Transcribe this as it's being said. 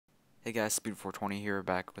Hey guys, Speed420 here,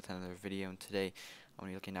 back with another video, and today I'm going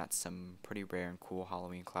to be looking at some pretty rare and cool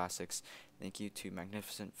Halloween classics. Thank you to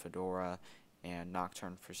Magnificent Fedora and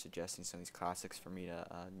Nocturne for suggesting some of these classics for me to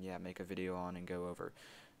make a video on and go over.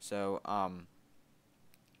 So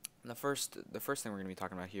the first thing we're going to be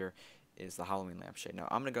talking about here is the Halloween lampshade. Now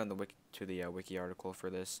I'm going to go in the wiki article for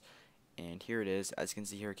this, and here it is. As you can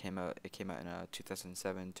see here, it came out in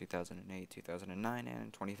 2007, 2008, 2009,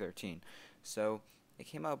 and 2013. So it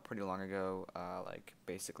came out pretty long ago, like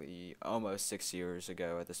basically almost 6 years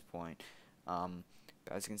ago at this point. But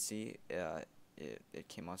as you can see, it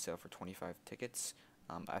came on sale for 25 tickets.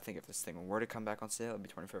 I think if this thing were to come back on sale, it'd be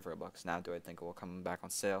 25 Robux. Now, do I think it will come back on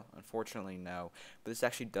sale? Unfortunately, no. But this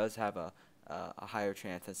actually does have a higher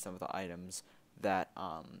chance than some of the items that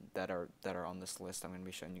are on this list I'm going to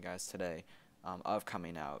be showing you guys today, of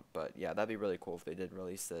coming out. But yeah, that'd be really cool if they did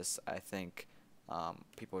release this. I think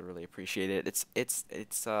people would really appreciate it.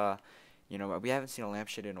 We haven't seen a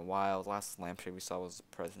lampshade in a while. The last lampshade we saw was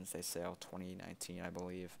President's Day sale 2019, I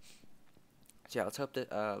believe. So yeah, let's hope that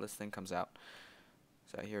this thing comes out.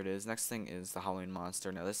 So here it is. Next thing is the Halloween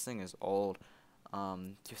monster. Now this thing is old.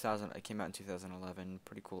 2000. It came out in 2011.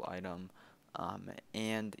 Pretty cool item.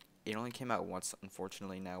 And it only came out once,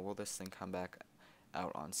 unfortunately. Now, will this thing come back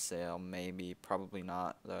out on sale? Maybe, probably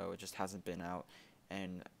not, though. It just hasn't been out,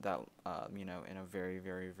 and that in a very,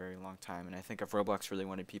 very, very long time. And I think if Roblox really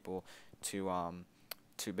wanted people to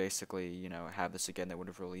basically have this again, they would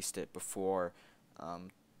have released it before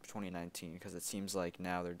 2019, because it seems like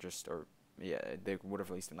now they're just they would have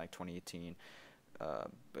released it in like 2018.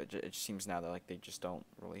 But it seems now that like they just don't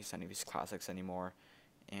release any of these classics anymore.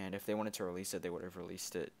 And if they wanted to release it, they would have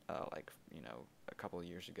released it a couple of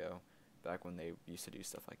years ago, back when they used to do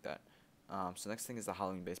stuff like that. So next thing is the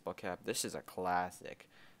Halloween baseball cap. This is a classic,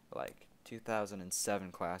 like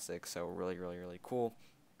 2007 classic. So really, really, really cool.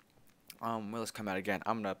 Will this come out again?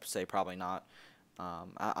 I'm gonna say probably not.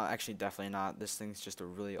 Actually, definitely not. This thing's just a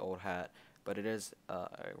really old hat, but it is a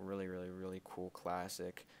really, really, really cool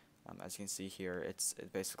classic. As you can see here, it's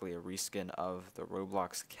basically a reskin of the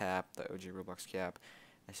Roblox cap, the OG Roblox cap.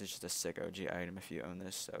 This is just a sick OG item if you own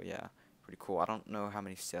this. So yeah, pretty cool. I don't know how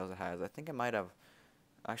many sales it has. I think it might have.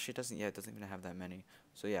 Actually, it doesn't. Yeah, it doesn't even have that many.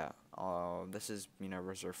 So yeah, this is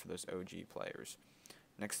reserved for those OG players.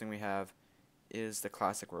 Next thing we have is the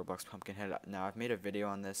classic Roblox Pumpkinhead. Now I've made a video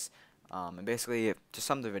on this, and basically to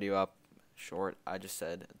sum the video up short, I just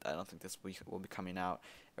said I don't think this week will be coming out.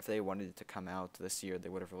 If they wanted it to come out this year, they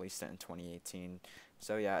would have released it in 2018.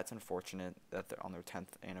 So yeah, it's unfortunate that they're on their 10th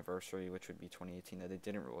anniversary, which would be 2018, that they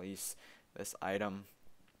didn't release this item.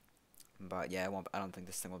 But yeah, I don't think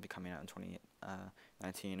this thing will be coming out in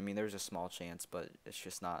 2019. I mean, there's a small chance, but it's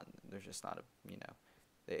just not. There's just not a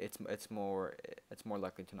it's more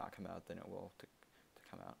likely to not come out than it will to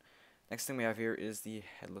come out. Next thing we have here is the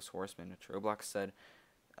Headless Horseman, which Roblox said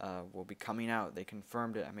will be coming out. They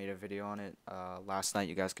confirmed it. I made a video on it last night.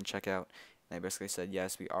 You guys can check out. And they basically said,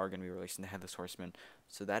 yes, we are going to be releasing the Headless Horseman.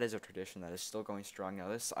 So that is a tradition that is still going strong. Now,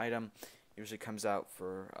 this item usually comes out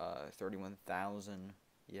for 31,000.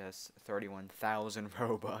 Yes, 31,000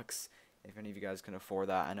 Robux. If any of you guys can afford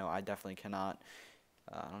that, I know I definitely cannot.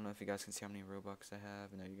 I don't know if you guys can see how many Robux I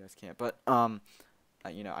have. No, you guys can't. But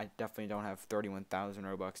I definitely don't have 31,000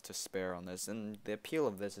 Robux to spare on this. And the appeal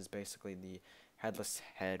of this is basically the headless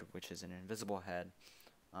head, which is an invisible head.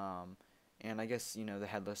 And I guess the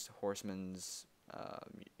Headless Horseman's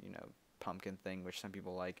pumpkin thing, which some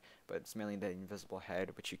people like, but it's mainly the invisible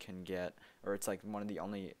head, which you can get, or it's like one of the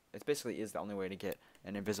only. It basically is the only way to get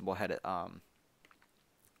an invisible head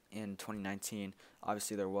in 2019.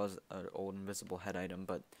 Obviously, there was an old invisible head item,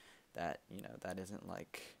 but that that isn't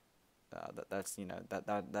like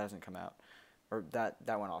that doesn't come out, or that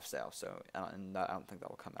went off sale. So and I don't think that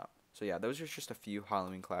will come out. So yeah, those are just a few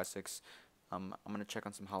Halloween classics. I'm gonna check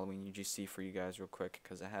on some Halloween UGC for you guys real quick,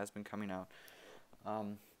 because it has been coming out.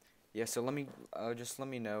 Yeah, so just let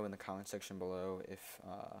me know in the comment section below if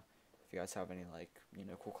you guys have any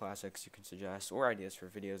cool classics you can suggest, or ideas for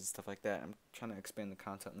videos and stuff like that. I'm trying to expand the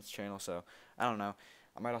content on this channel, so I don't know.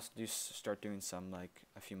 I might also start doing some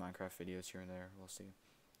a few Minecraft videos here and there. We'll see.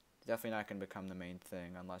 Definitely not gonna become the main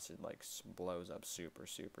thing unless it blows up super,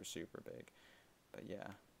 super, super big. But yeah.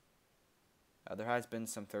 There has been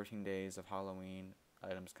some 13 days of Halloween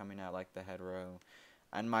items coming out, like the head row.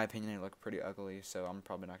 In my opinion, they look pretty ugly, so I'm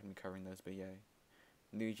probably not going to be covering those, but yeah.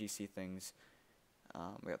 New GC things.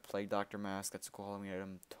 We got Plague Doctor Mask, that's a cool Halloween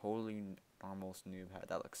item. Totally normal noob hat,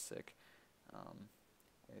 that looks sick.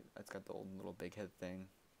 It's got the old little big head thing.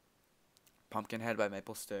 Pumpkin Head by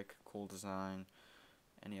Maple Stick, cool design.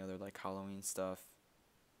 Any other Halloween stuff?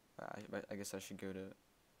 I guess I should go to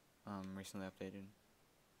recently updated.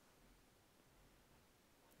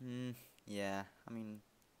 Yeah, I mean,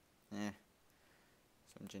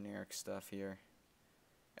 some generic stuff here.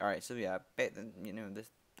 Alright, so yeah,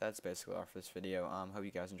 that's basically all for this video. Hope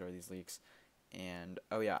you guys enjoy these leaks. And,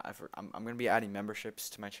 oh yeah, I'm going to be adding memberships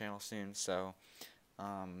to my channel soon, so,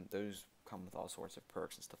 those come with all sorts of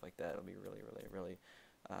perks and stuff like that. It'll be really,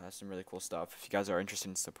 some really cool stuff. If you guys are interested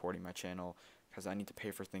in supporting my channel, because I need to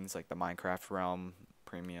pay for things like the Minecraft Realm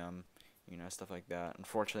Premium, stuff like that.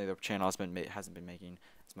 Unfortunately, the channel hasn't been making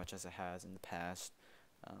as much as it has in the past,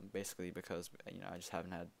 basically because I just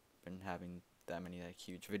haven't been having that many like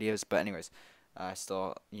huge videos. But anyways, I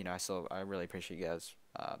really appreciate you guys.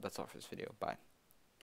 That's all for this video. Bye.